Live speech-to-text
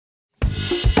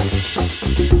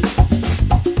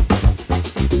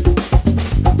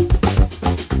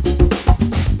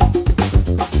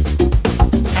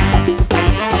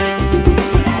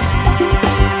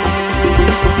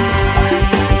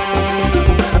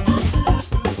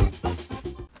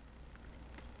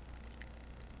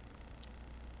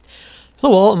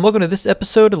Hello all, and welcome to this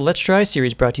episode of the Let's Try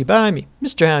series brought to you by me,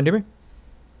 Mr. Houndimer.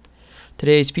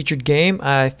 Today's featured game,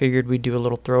 I figured we'd do a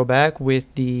little throwback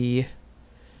with the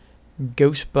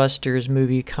Ghostbusters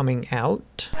movie coming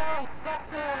out.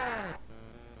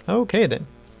 Okay then.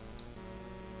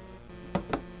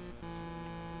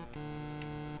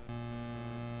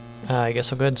 I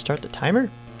guess I'll go ahead and start the timer.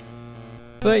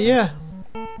 But yeah.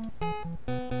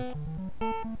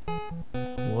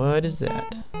 What is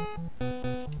that?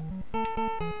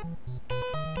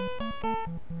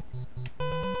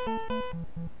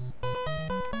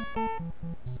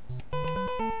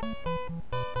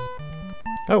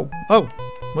 Oh,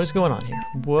 what is going on here?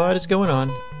 What is going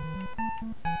on?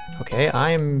 Okay,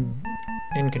 I'm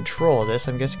in control of this.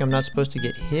 I'm guessing I'm not supposed to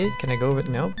get hit. Can I go over?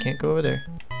 No, can't go over there.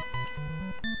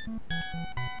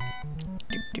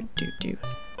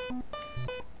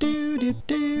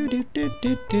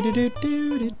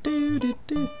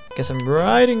 Guess I'm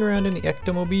riding around in the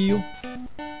ectomobile.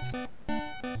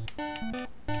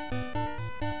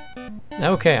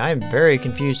 Okay, I'm very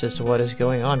confused as to what is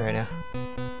going on right now.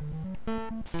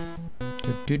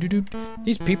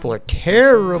 These people are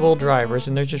terrible drivers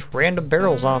and there's just random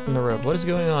barrels off in the road. What is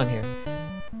going on here?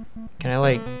 Can I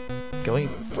like go any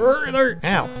further?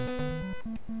 Ow.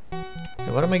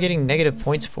 What am I getting negative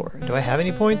points for? Do I have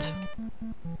any points?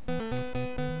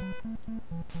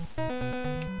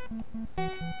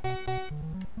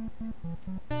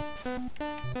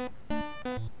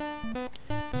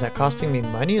 Is that costing me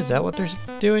money? Is that what they're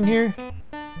doing here?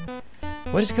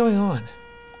 What is going on?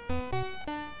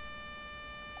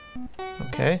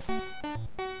 Okay.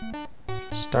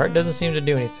 Start doesn't seem to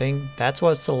do anything. That's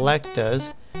what select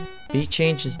does. B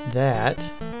changes that.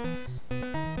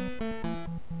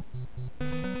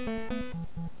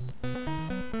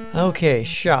 Okay,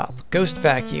 shop. Ghost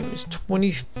vacuum is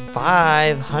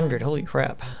 2,500. Holy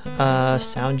crap.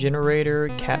 Sound generator,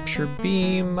 capture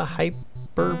beam,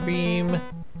 hyper beam,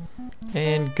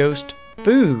 and ghost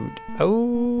food.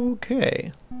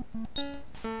 Okay.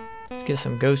 Let's get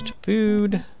some ghost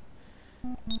food.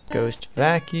 Ghost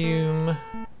vacuum.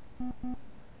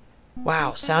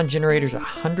 Wow, sound generator's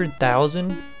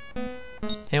 100,000.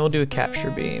 And we'll do a capture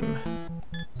beam.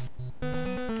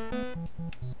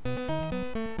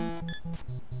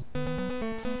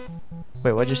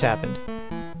 Wait, what just happened?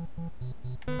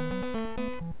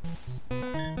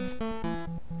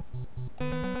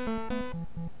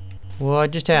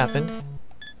 What just happened?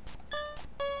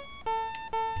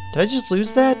 Did I just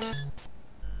lose that?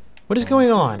 What is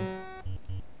going on?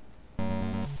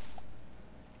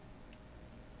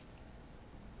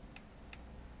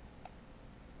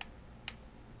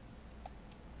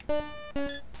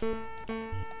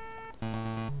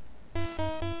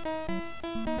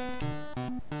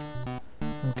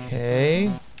 Okay.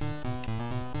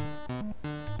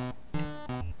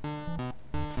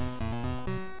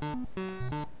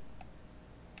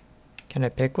 Can I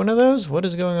pick one of those? What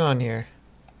is going on here?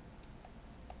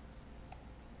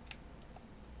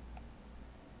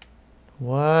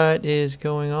 What is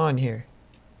going on here?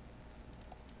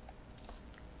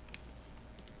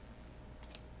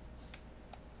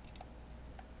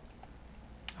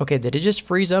 Okay, did it just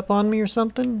freeze up on me or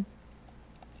something?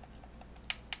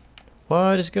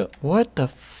 What the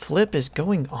flip is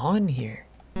going on here?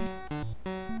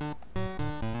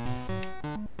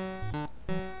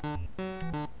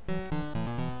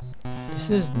 This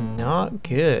is not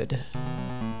good.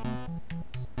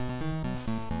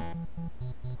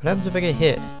 What happens if I get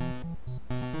hit?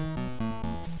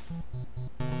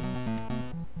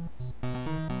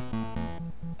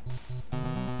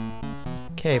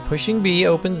 Okay, pushing B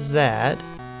opens that.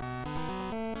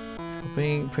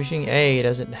 Pushing A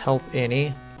doesn't help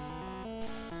any.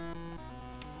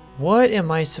 What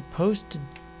am I supposed to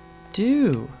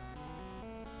do?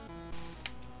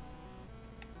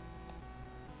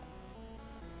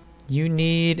 You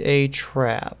need a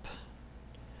trap.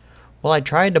 Well, I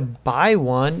tried to buy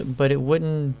one, but it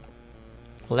wouldn't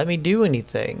let me do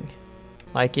anything.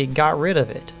 Like, it got rid of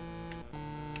it.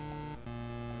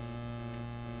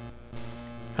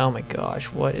 Oh my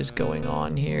gosh, what is going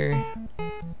on here?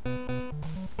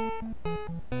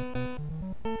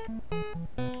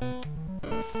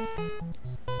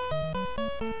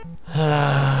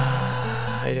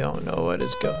 I don't know what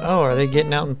is going. Oh, are they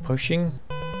getting out and pushing?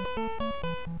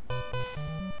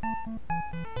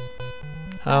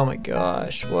 Oh my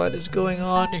gosh, what is going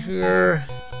on here?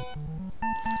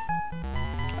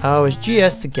 Oh, is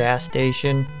GS the gas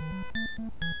station?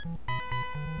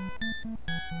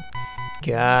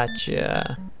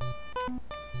 Gotcha.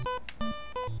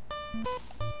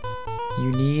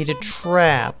 You need a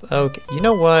trap. Okay, you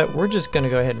know what? We're just gonna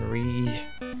go ahead and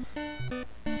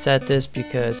reset this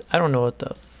because I don't know what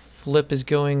the flip is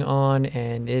going on,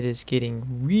 and it is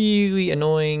getting really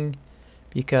annoying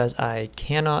because I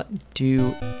cannot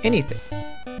do anything.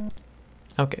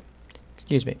 Okay,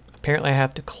 excuse me. Apparently I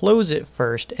have to close it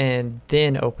first and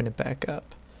then open it back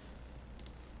up.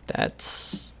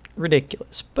 That's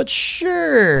ridiculous, but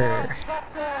sure.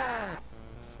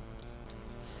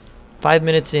 5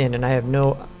 minutes in and I have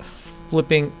no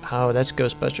flipping... Oh, that's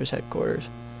Ghostbusters headquarters.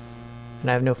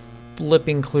 And I have no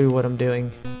flipping clue what I'm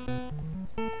doing.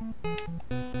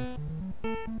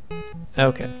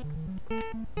 Okay.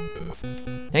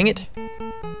 Dang it.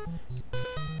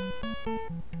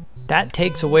 That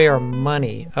takes away our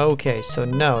money. Okay, so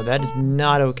no, that is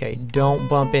not okay. Don't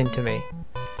bump into me.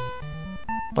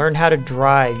 Learn how to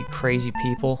drive, you crazy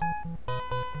people.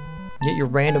 Get your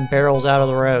random barrels out of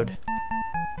the road.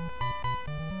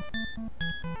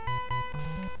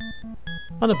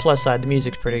 On the plus side, the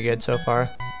music's pretty good so far.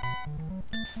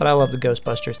 But I love the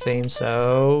Ghostbusters theme,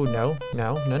 so no.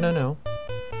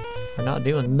 We're not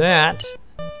doing that.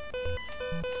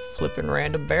 Flipping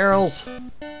random barrels.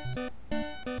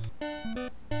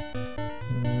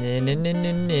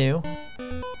 No.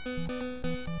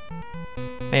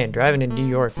 Man, driving in New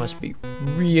York must be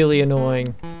really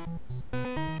annoying.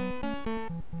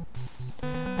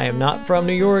 I am not from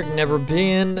New York, never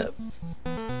been,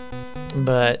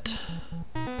 but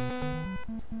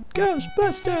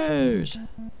Ghostbusters!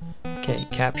 Okay,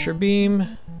 capture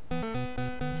beam,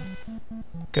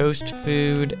 ghost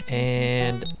food,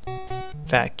 and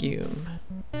vacuum.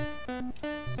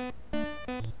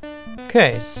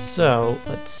 Okay, so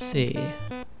let's see.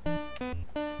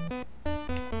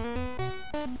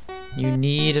 You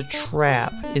need a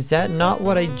trap. Is that not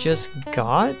what I just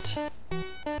got?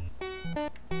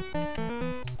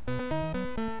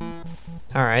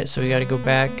 Alright, so we gotta go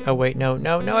back. Oh wait, no,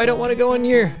 I don't want to go in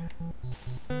here.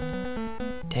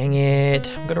 Dang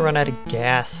it. I'm gonna run out of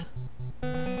gas.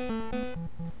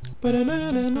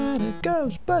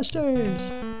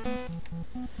 Ghostbusters!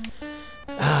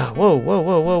 Ah, whoa,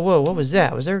 what was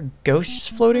that? Was there ghosts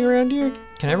floating around here?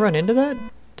 Can I run into that?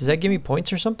 Does that give me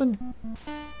points or something?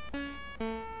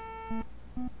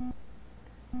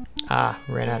 Ah,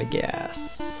 ran out of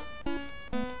gas.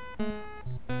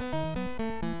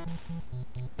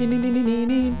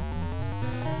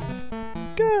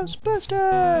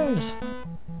 Ghostbusters!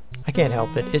 I can't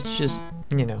help it. It's just,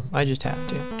 you know, I just have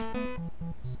to.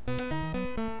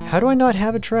 How do I not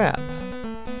have a trap?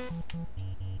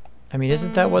 I mean,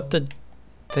 isn't that what the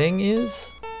thing is?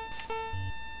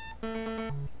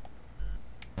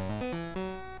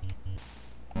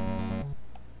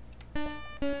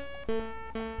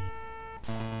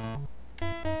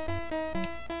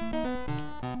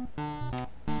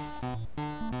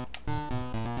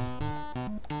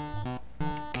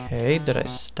 Okay, did I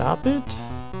stop it?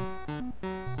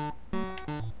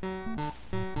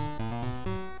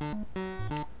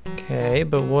 Okay,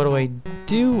 but what do I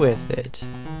do with it?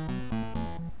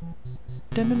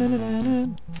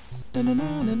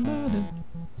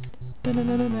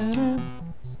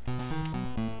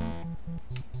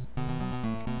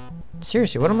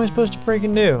 Seriously, what am I supposed to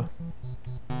freaking do?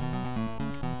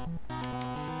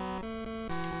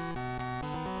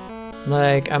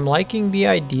 Like, I'm liking the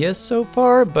idea so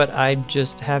far, but I'm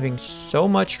just having so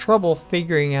much trouble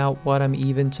figuring out what I'm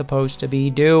even supposed to be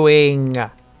doing.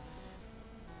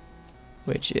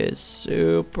 Which is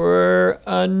super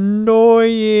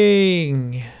annoying.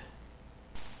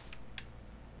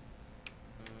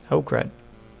 Oh, crud.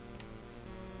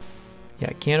 Yeah,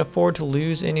 I can't afford to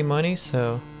lose any money,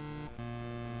 so...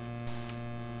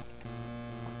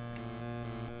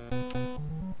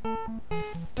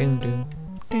 Dun, dun.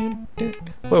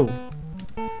 Whoa.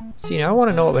 See, now I want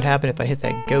to know what would happen if I hit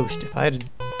that ghost. If I had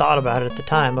thought about it at the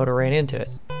time, I would have ran into it.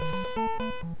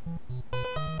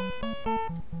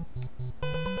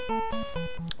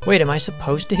 Wait, am I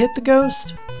supposed to hit the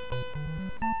ghost?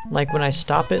 Like when I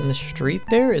stop it in the street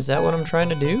there? Is that what I'm trying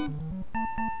to do?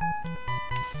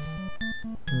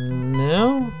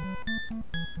 No?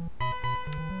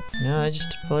 No, I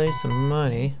just play some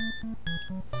money.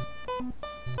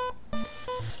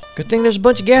 Good thing there's a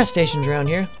bunch of gas stations around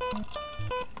here.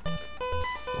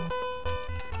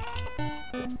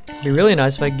 It'd be really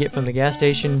nice if I could get from the gas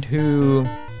station to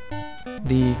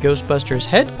the Ghostbusters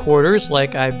headquarters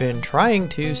like I've been trying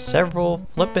to several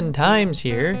flippin' times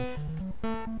here.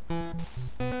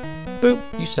 Boop,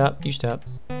 you stop, you stop.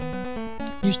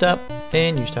 You stop,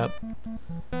 and you stop.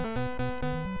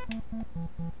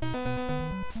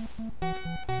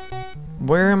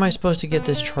 Where am I supposed to get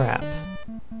this trap?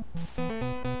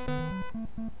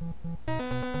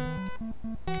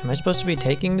 Am I supposed to be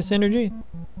taking this energy?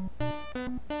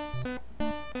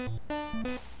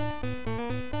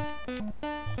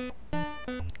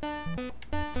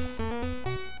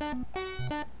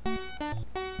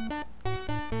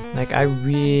 Like, I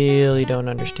really don't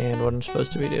understand what I'm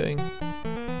supposed to be doing.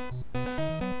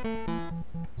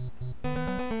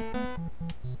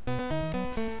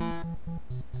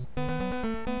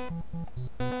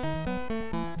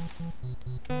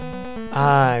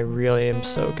 I really am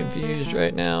so confused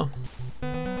right now.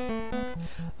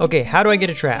 Okay, how do I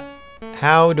get a trap?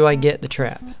 How do I get the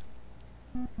trap?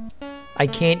 I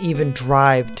can't even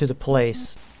drive to the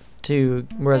place to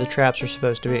where the traps are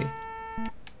supposed to be.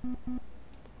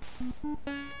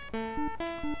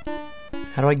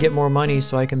 How do I get more money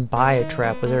so I can buy a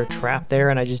trap? Was there a trap there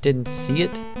and I just didn't see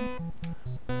it?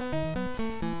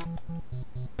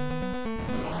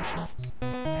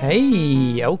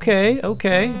 Hey, okay,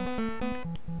 okay.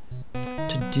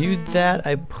 To do that,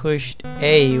 I pushed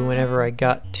A whenever I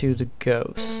got to the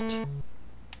ghost.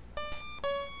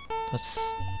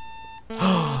 Let's...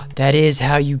 that is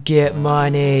how you get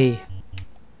money.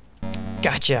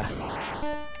 Gotcha.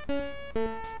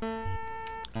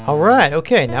 Alright,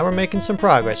 okay, now we're making some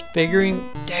progress.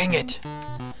 Dang it.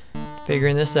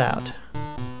 Figuring this out.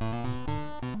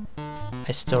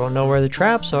 I still don't know where the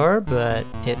traps are, but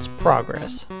it's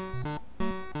progress.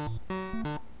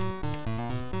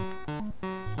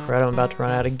 Crud, I'm about to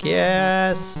run out of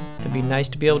gas. It'd be nice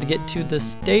to be able to get to the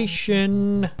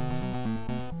station.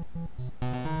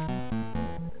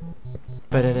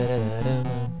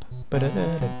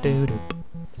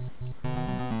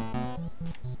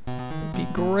 Be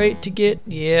great to get.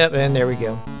 Yep, and there we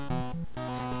go.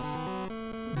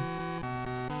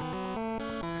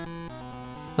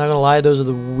 Not gonna lie, those are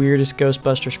the weirdest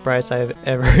Ghostbuster sprites I have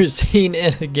ever seen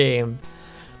in a game.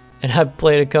 And I've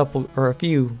played a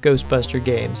few Ghostbuster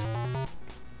games.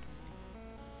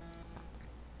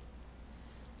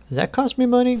 Does that cost me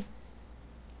money?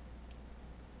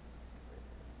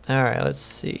 Alright, let's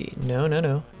see. No.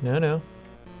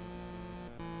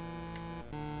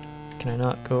 Can I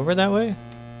not go over that way?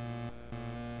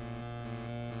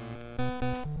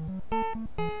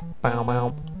 Bow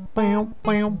bow bow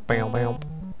bow bow bow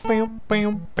bow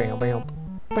bow bow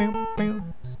bow bow.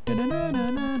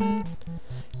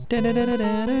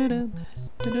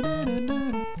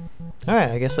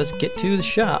 Alright, I guess let's get to the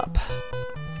shop.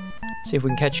 See if we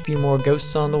can catch a few more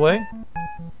ghosts on the way.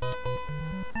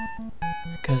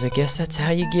 Because I guess that's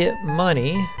how you get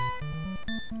money.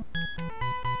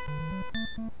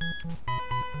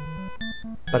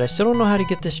 But I still don't know how to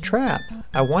get this trap.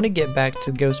 I want to get back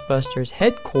to Ghostbusters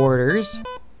headquarters.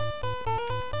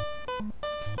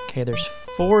 Okay, there's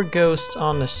 4 ghosts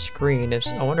on the screen.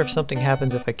 I wonder if something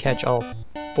happens if I catch all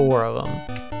 4 of them.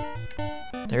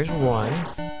 There's 1.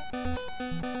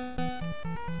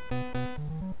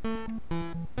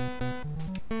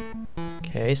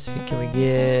 Okay, so can we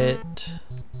get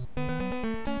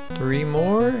 3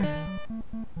 more?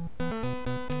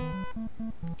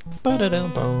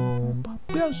 Ba-da-dum-boom.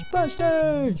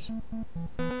 Ghostbusters!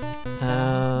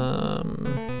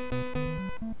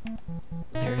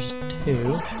 There's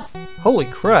 2. Holy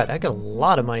crud, I got a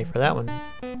lot of money for that one.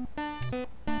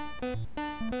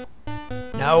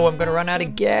 No, I'm gonna run out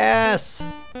of gas!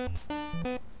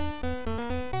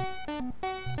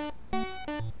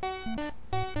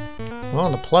 Well,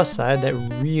 on the plus side, that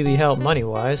really helped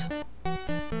money-wise.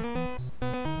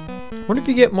 What if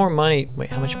you get more money? Wait,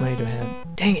 how much money do I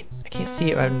have? Dang it! I can't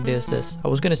see it right when it does this. I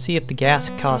was gonna see if the gas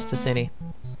cost us any.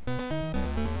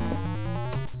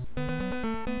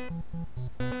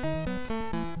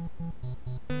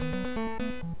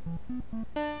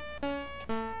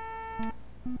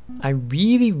 I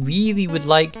really would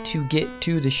like to get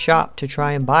to the shop to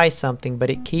try and buy something, but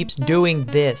it keeps doing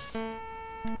this.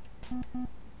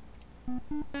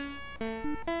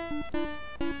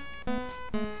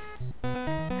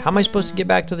 How am I supposed to get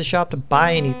back to the shop to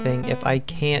buy anything if I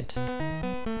can't?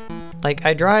 Like,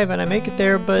 I drive and I make it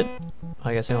there, but...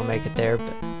 I guess I don't make it there,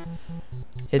 but...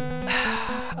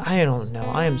 I don't know.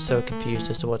 I am so confused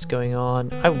as to what's going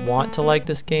on. I want to like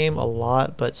this game a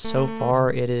lot, but so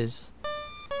far it is...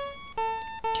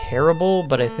 terrible,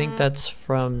 but I think that's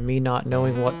from me not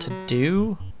knowing what to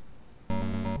do.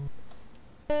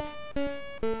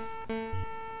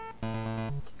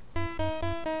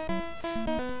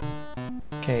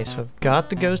 Okay, so I've got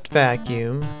the ghost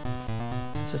vacuum.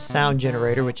 It's a sound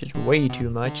generator, which is way too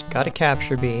much. Got a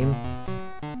capture beam.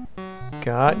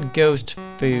 Got ghost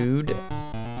food.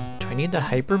 Do I need the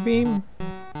hyper beam?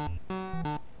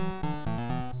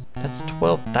 That's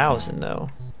 12,000 though.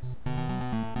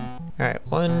 Alright,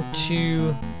 1,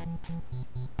 2,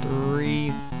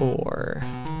 3, 4.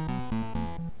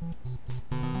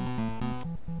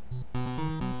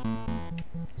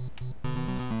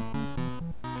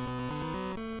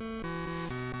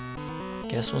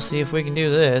 Guess we'll see if we can do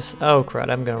this. Oh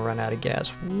crud, I'm gonna run out of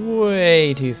gas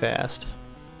way too fast.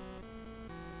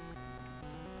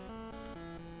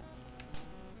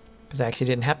 Because I actually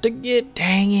didn't have to get...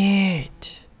 Dang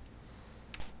it!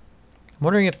 I'm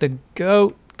wondering if the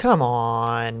goat... Come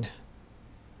on!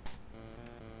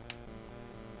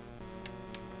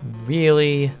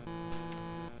 Really?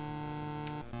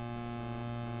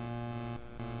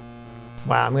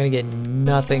 Wow, I'm gonna get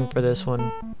nothing for this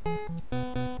one.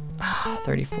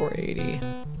 3480.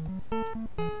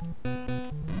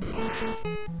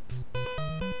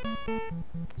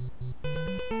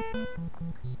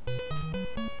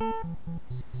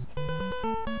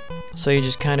 So you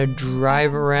just kind of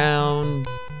drive around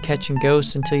catching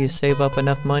ghosts until you save up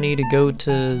enough money to go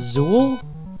to Zool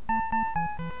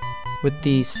with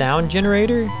the sound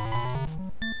generator.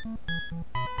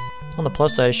 On the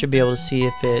plus side, I should be able to see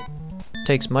if it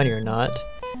takes money or not.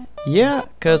 Yeah,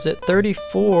 because at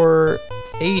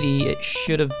 3480 it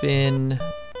should have been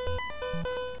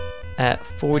at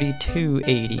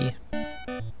 4280.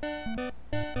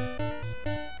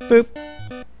 Boop.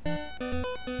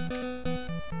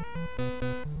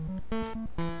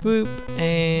 Boop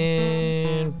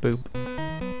and boop.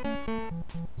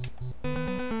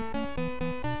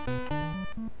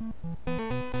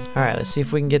 Alright, let's see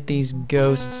if we can get these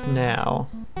ghosts now.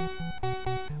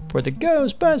 For the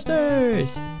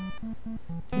Ghostbusters!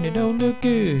 And it don't look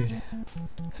good.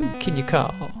 Who can you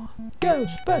call?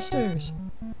 Ghostbusters!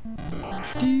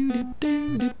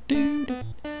 Do-do-do-do-do-do.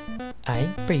 I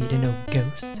ain't afraid of no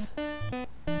ghosts.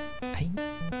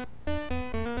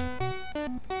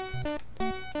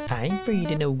 I ain't afraid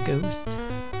of no ghosts.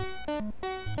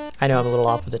 I know I'm a little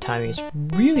off with the timing. It's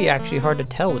really actually hard to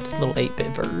tell with this little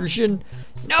 8-bit version.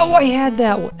 No, I had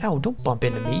that one. Ow, don't bump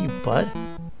into me, you butt.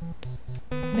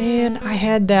 Man, I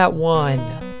had that one.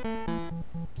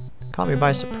 Caught me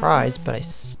by surprise, but I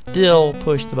still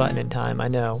pushed the button in time, I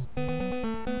know.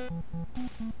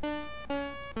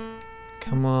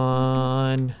 Come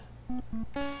on.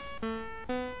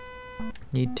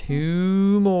 Need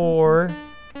 2 more.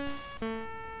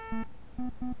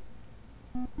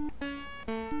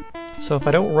 So if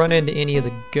I don't run into any of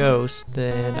the ghosts,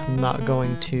 then I'm not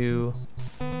going to...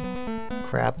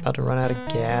 Crap, about to run out of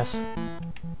gas.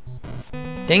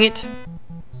 Dang it!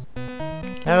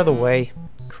 Get out of the way,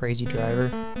 crazy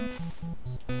driver.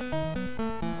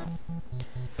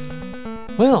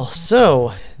 Well,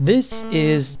 so, this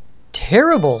is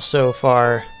terrible so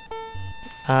far.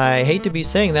 I hate to be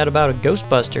saying that about a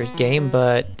Ghostbusters game,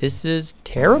 but this is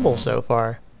terrible so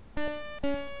far.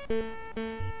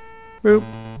 Boop.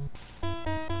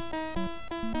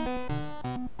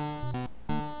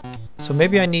 So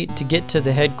maybe I need to get to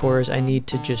the headquarters, I need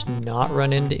to just not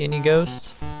run into any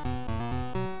ghosts.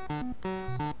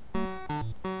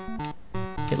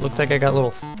 It looks like I got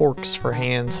little forks for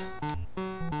hands.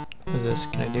 What is this?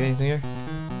 Can I do anything here?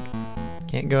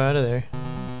 Can't go out of there.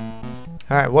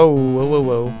 Alright, whoa, whoa, whoa,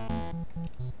 whoa.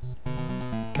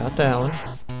 Got that one.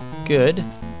 Good.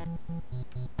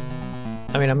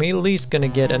 I mean, I'm at least gonna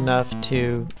get enough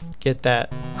to get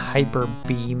that hyper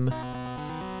beam.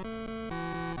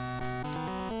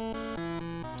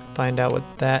 Find out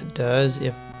what that does,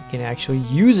 if we can actually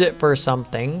use it for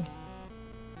something.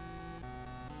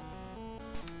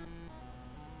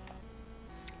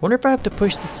 Wonder if I have to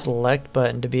push the select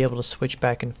button to be able to switch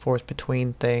back and forth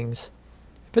between things.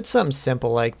 If it's something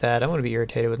simple like that, I'm going to be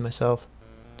irritated with myself.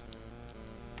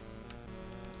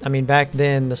 I mean, back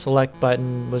then the select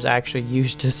button was actually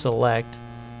used to select.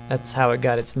 That's how it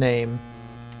got its name.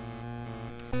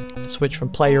 Switch from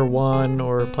player 1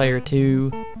 or player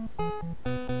 2.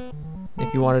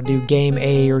 If you want to do game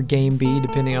A or game B,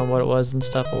 depending on what it was and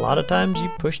stuff, a lot of times you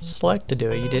pushed select to do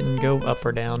it. You didn't go up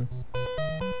or down.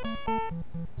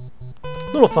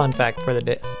 Little fun fact for the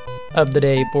day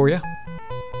for you.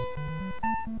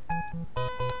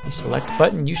 The select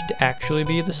button used to actually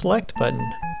be the select button.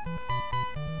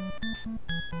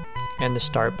 And the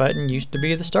start button used to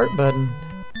be the start button.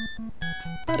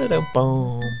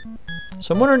 Ba-da-da-boom.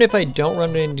 So I'm wondering if I don't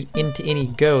run into any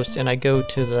ghosts and I go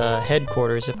to the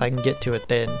headquarters, if I can get to it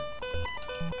then.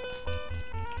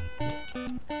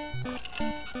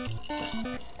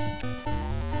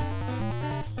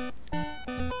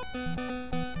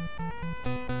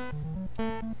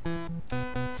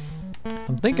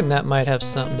 I'm thinking that might have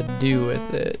something to do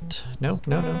with it. No,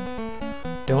 no, no.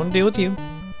 Don't want to deal with you.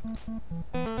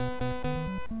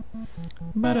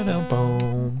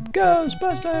 Ba-da-da-boom.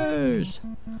 Ghostbusters!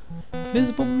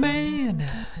 Invisible man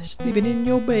sleeping in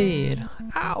your bed.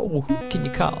 Ow! Who can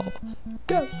you call?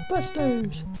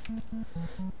 Ghostbusters!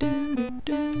 Do, do,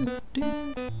 do, do.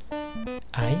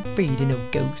 I ain't afraid of no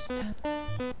ghost.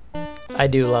 I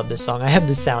do love this song. I have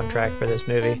the soundtrack for this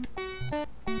movie.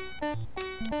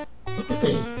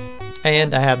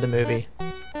 And I have the movie.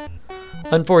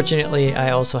 Unfortunately,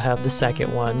 I also have the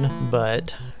second one,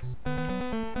 but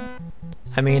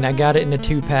I mean, I got it in a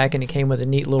 2-pack and it came with a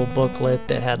neat little booklet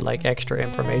that had like extra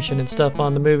information and stuff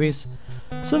on the movies.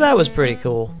 So that was pretty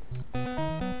cool. I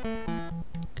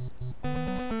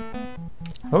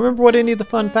don't remember what any of the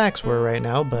fun facts were right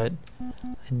now, but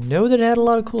I know that it had a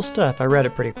lot of cool stuff. I read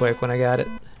it pretty quick when I got it.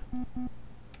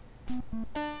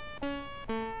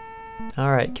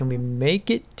 Alright, can we make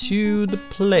it to the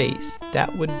place?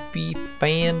 That would be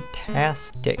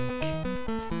fantastic.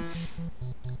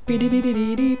 Because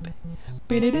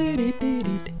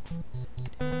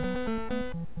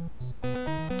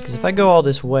if I go all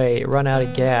this way, run out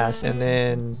of gas, and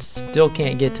then still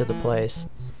can't get to the place,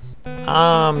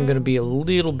 I'm gonna be a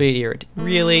little bit irritated.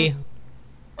 Really?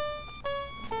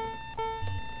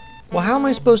 Well, how am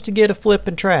I supposed to get a flip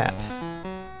and trap?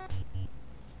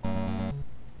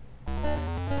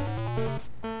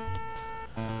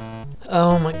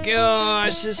 Oh my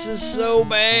gosh, this is so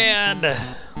bad.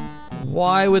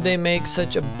 Why would they make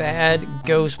such a bad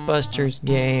Ghostbusters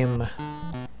game?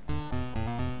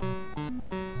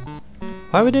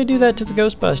 Why would they do that to the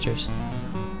Ghostbusters?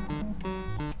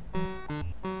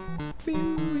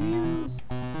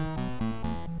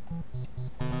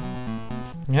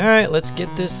 Alright, let's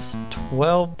get this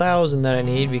 12,000 that I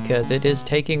need because it is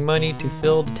taking money to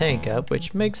fill the tank up,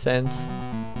 which makes sense.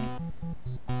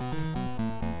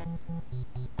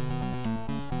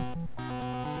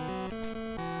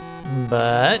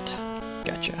 But,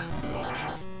 gotcha.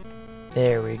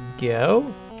 There we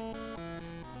go.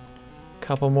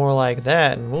 Couple more like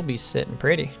that and we'll be sitting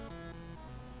pretty.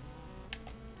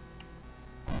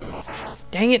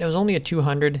 Dang it, it was only a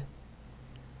 200.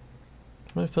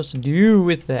 What am I supposed to do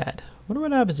with that? I wonder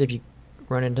what happens if you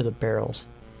run into the barrels.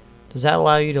 Does that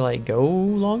allow you to like go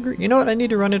longer? You know what? I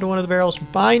need to run into one of the barrels and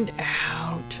find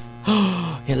out.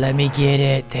 It let me get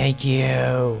it. Thank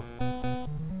you.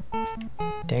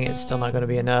 Dang it, it's still not going to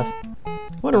be enough.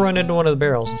 I want to run into one of the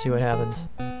barrels and see what happens.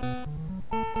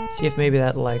 See if maybe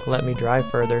that like let me drive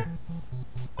further.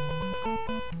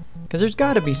 Because there's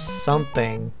got to be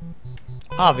something.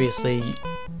 Obviously,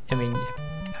 I mean,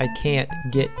 I can't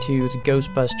get to the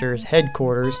Ghostbusters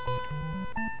headquarters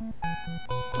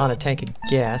on a tank of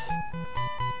gas.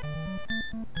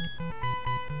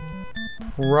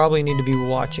 Probably need to be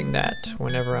watching that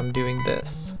whenever I'm doing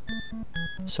this.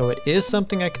 So it is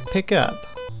something I can pick up.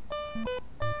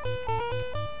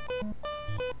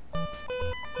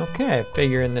 Okay,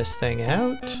 figuring this thing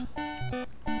out.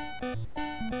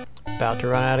 About to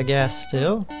run out of gas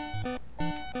still.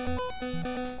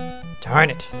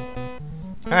 Darn it.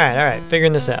 Alright,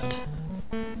 figuring this out.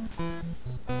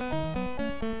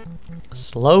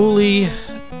 Slowly,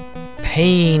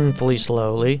 painfully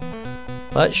slowly,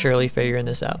 but surely figuring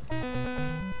this out.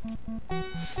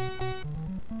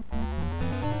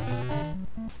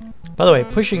 By the way,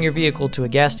 pushing your vehicle to a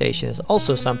gas station is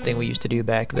also something we used to do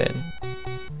back then.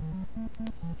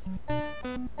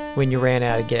 When you ran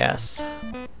out of gas.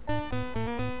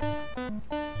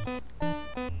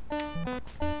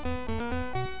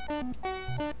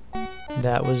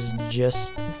 That was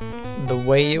just the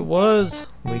way it was.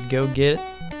 We'd go get it,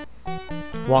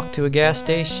 walk to a gas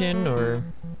station, or...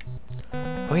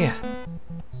 Oh yeah.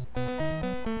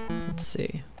 Let's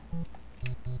see.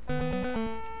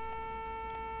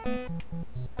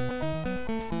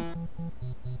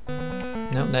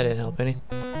 Nope, that didn't help any.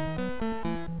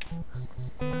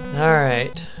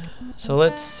 Alright, so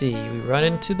let's see. We run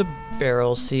into the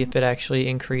barrel, see if it actually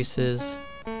increases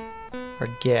our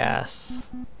gas.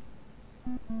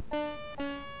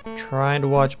 Trying to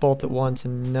watch both at once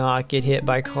and not get hit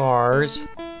by cars.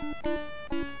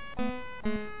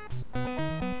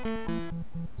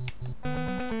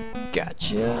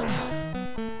 Gotcha.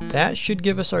 That should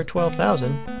give us our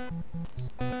 12,000.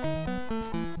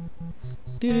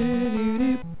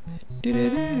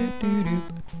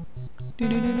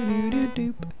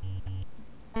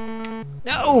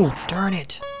 No! Darn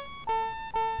it!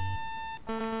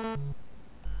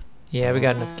 Yeah, we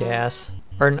got enough gas.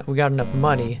 Or we got enough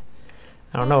money.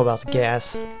 I don't know about the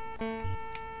gas.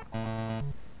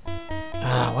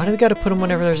 Why do they gotta put them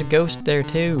whenever there's a ghost there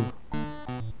too?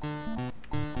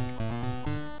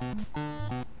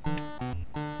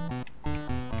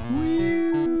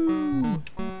 Woo!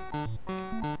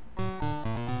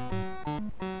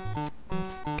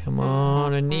 Come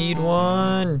on, I need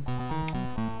one.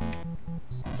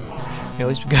 At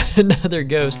least we got another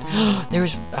ghost.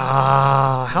 There's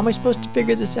how am I supposed to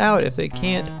figure this out if it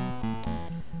can't?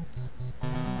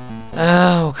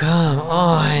 Oh, come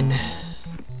on.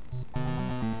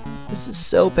 This is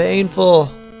so painful.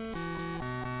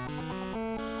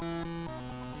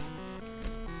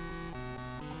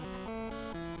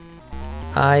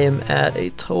 I am at a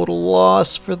total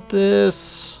loss for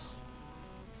this.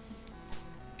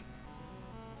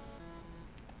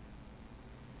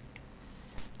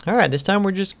 Alright, this time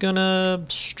we're just gonna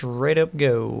straight up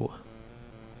go.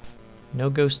 No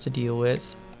ghosts to deal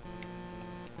with.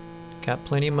 Got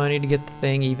plenty of money to get the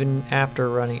thing even after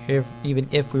running, even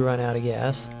if we run out of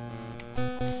gas.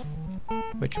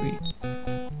 Which we...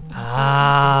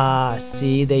 Ah,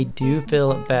 see, they do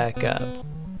fill it back up.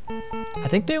 I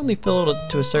think they only fill it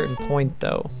to a certain point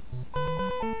though.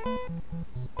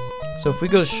 So if we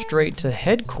go straight to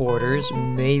headquarters,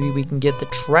 maybe we can get the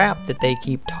trap that they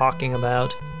keep talking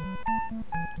about.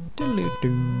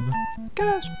 Doodle-doo.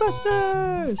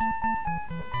 Ghostbusters!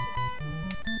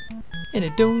 And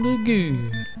it don't look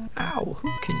good. Ow,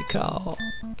 who can you call?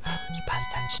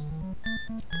 Ghostbusters.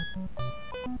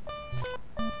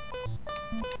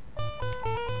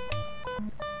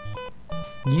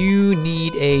 You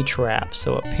need a trap,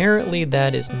 so apparently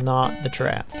that is not the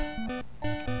trap.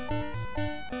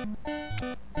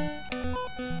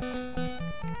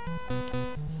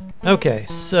 Okay,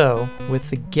 so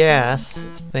with the gas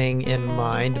thing in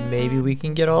mind, maybe we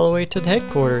can get all the way to the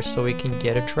headquarters so we can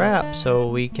get a trap, so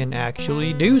we can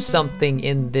actually do something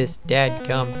in this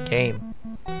dadgum game.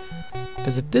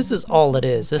 Because if this is all it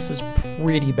is, this is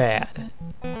pretty bad.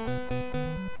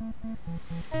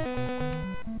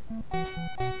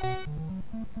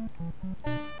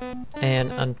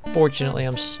 And unfortunately,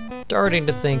 I'm starting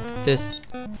to think that this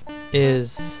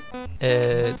is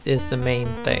the main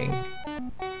thing.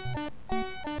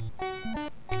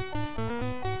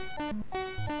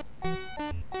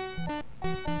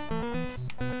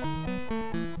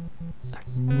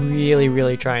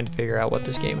 Really trying to figure out what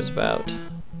this game is about.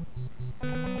 I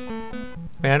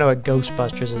mean, I know what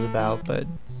Ghostbusters is about, but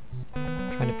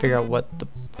I'm trying to figure out what the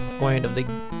point of the...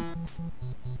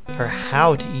 or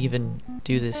how to even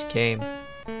do this game.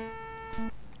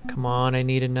 Come on, I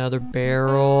need another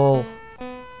barrel.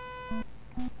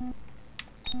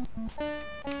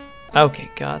 Okay,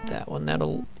 got that one.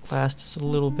 That'll last us a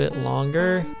little bit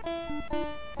longer.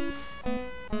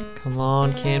 Come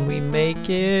on, can we make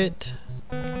it?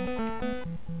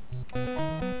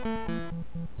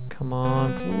 Come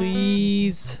on,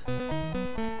 please.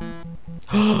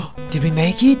 Did we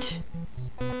make it?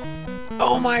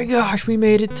 Oh my gosh, we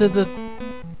made it to the...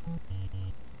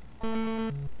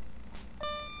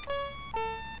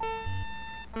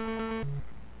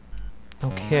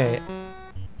 Okay.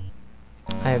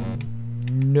 I have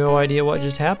no idea what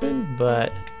just happened,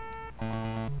 but...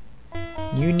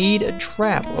 You need a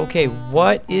trap. Okay,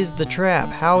 what is the trap?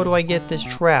 How do I get this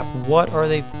trap? What are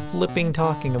they flipping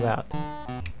talking about?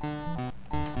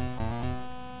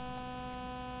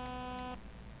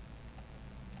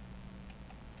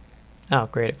 Oh,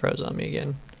 great, it froze on me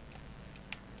again.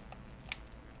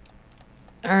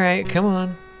 Alright, come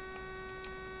on.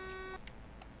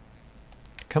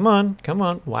 Come on, come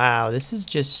on. Wow, this is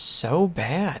just so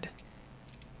bad.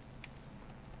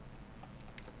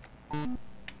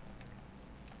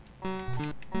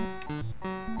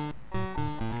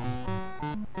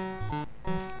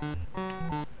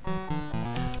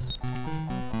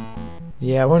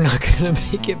 Yeah, we're not gonna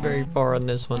make it very far on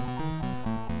this one.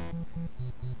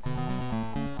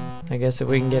 I guess if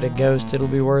we can get a ghost, it'll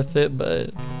be worth it,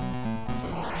 but...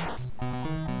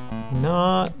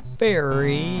 not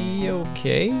very.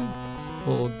 Okay.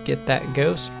 We'll get that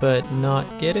ghost, but not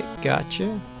get it.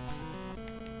 Gotcha.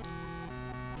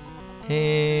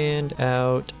 And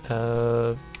out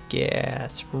of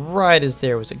gas. Right as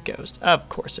there was a ghost. Of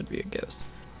course it'd be a ghost.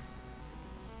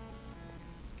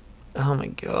 Oh my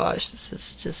gosh, this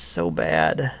is just so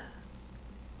bad.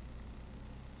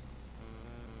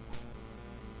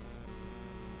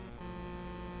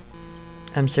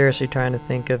 I'm seriously trying to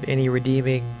think of any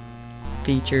redeeming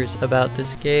features about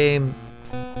this game.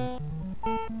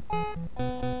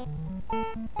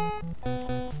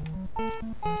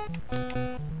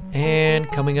 And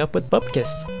coming up with Bupkis.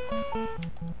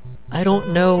 I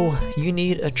don't know, you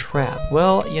need a trap.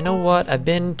 Well, you know what? I've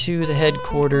been to the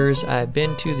headquarters, I've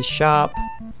been to the shop.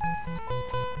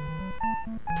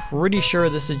 Pretty sure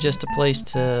this is just a place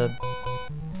to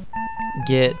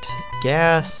get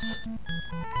gas.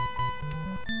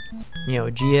 You know,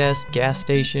 GS, gas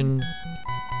station.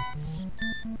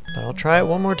 But I'll try it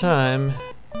one more time.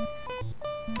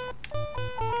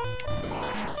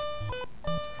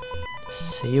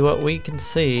 See what we can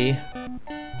see.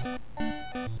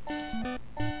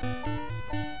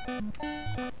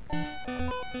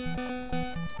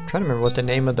 I'm trying to remember what the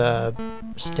name of the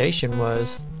station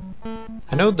was.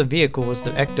 I know the vehicle was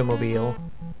the Ectomobile.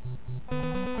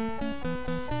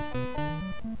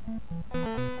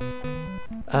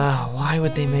 Why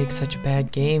would they make such a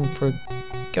bad game for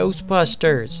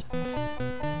Ghostbusters?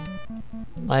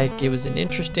 Like, it was an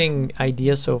interesting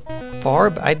idea so far,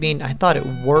 but I mean, I thought at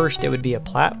worst it would be a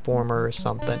platformer or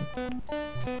something.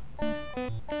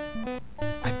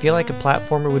 I feel like a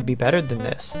platformer would be better than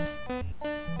this.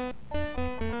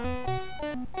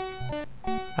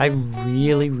 I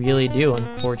really, really do,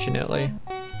 unfortunately.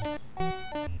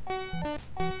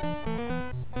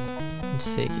 Let's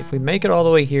see, if we make it all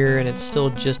the way here and it's still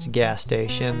just a gas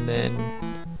station, then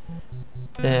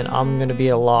I'm gonna be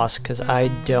at a loss because I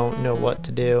don't know what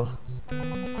to do.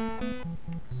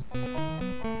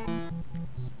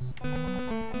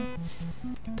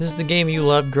 This is the game you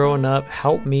loved growing up.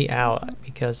 Help me out,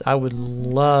 because I would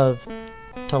love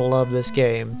to love this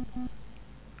game.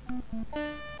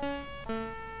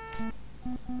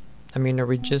 I mean, are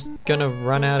we just gonna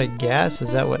run out of gas?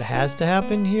 Is that what has to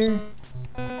happen here?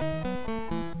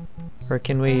 Or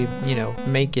can we, you know,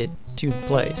 make it to the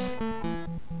place?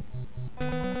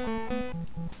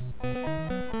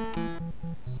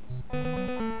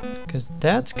 Because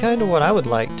that's kind of what I would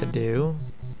like to do.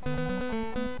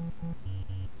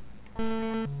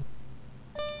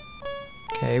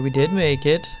 Okay, we did make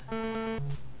it.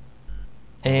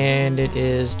 And it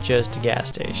is just a gas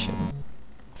station.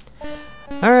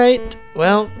 Alright,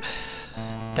 well,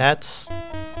 that's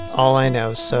all I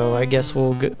know, so I guess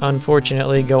we'll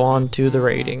unfortunately go on to the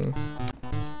rating.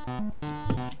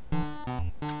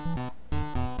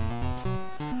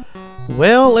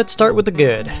 Well, let's start with the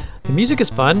good. The music is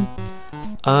fun.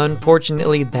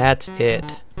 Unfortunately, that's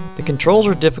it. The controls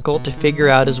are difficult to figure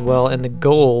out as well, and the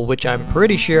goal, which I'm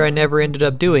pretty sure I never ended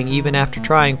up doing even after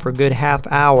trying for a good half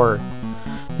hour.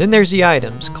 Then there's the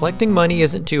items. Collecting money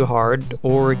isn't too hard,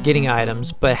 or getting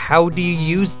items, but how do you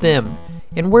use them?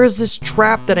 And where's this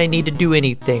trap that I need to do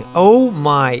anything? Oh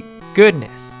my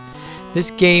goodness. This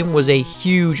game was a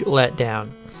huge letdown.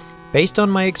 Based on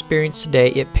my experience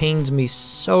today, it pains me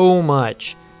so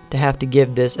much to have to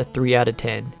give this a 3 out of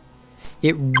 10.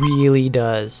 It really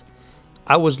does.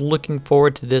 I was looking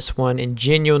forward to this one and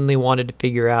genuinely wanted to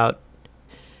figure out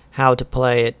how to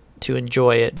play it to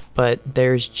enjoy it, but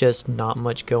there's just not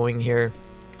much going here.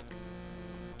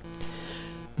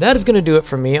 That is going to do it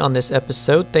for me on this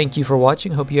episode. Thank you for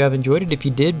watching. Hope you have enjoyed it. If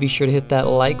you did, be sure to hit that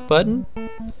like button.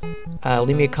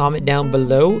 Leave me a comment down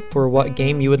below for what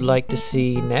game you would like to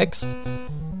see next.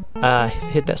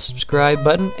 Hit that subscribe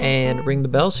button and ring the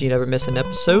bell so you never miss an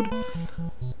episode.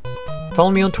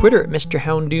 Follow me on Twitter at Mr.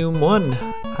 Houndoom1.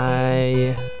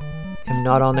 I am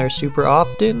not on there super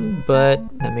often, but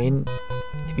I mean,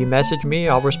 if you message me,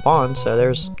 I'll respond, so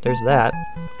there's that.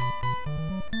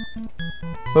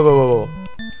 Whoa, whoa, whoa, whoa.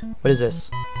 What is this?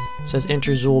 It says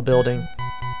enter Zool building.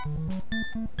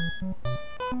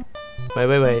 Wait,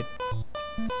 wait, wait.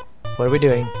 What are we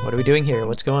doing? What are we doing here?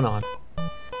 What's going on?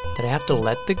 Did I have to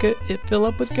let it fill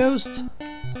up with ghosts?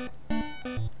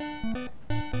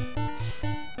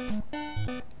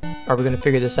 Are we going to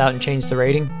figure this out and change the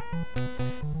rating?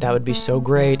 That would be so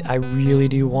great. I really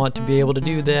do want to be able to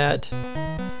do that.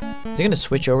 Is it going to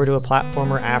switch over to a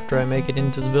platformer after I make it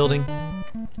into the building?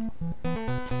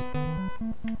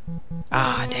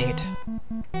 Ah, dang it.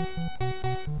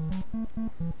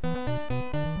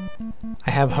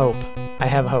 I have hope. I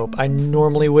have hope. I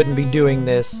normally wouldn't be doing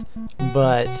this,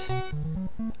 but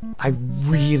I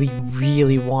really,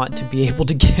 really want to be able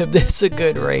to give this a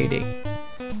good rating.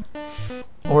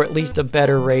 Or at least a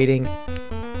better rating.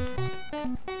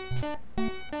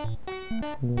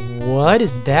 What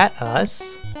is that,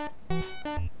 us?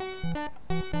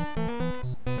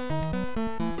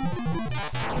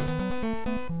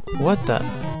 What the?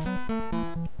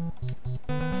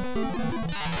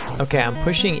 Okay, I'm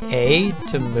pushing A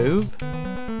to move.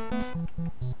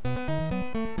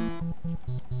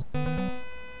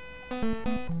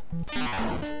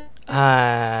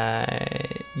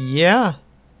 Yeah.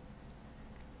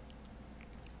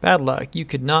 Bad luck. You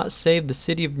could not save the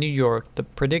city of New York. The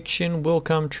prediction will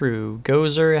come true.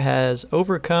 Gozer has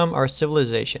overcome our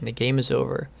civilization. The game is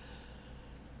over.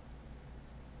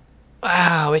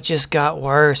 Wow, it just got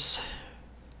worse.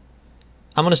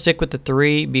 I'm going to stick with the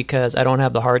 3 because I don't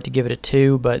have the heart to give it a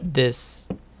 2, but this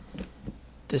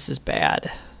is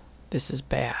bad. This is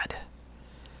bad.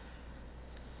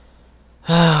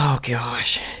 Oh,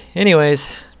 gosh.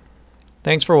 Anyways,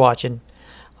 thanks for watching.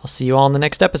 I'll see you all in the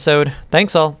next episode.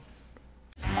 Thanks all.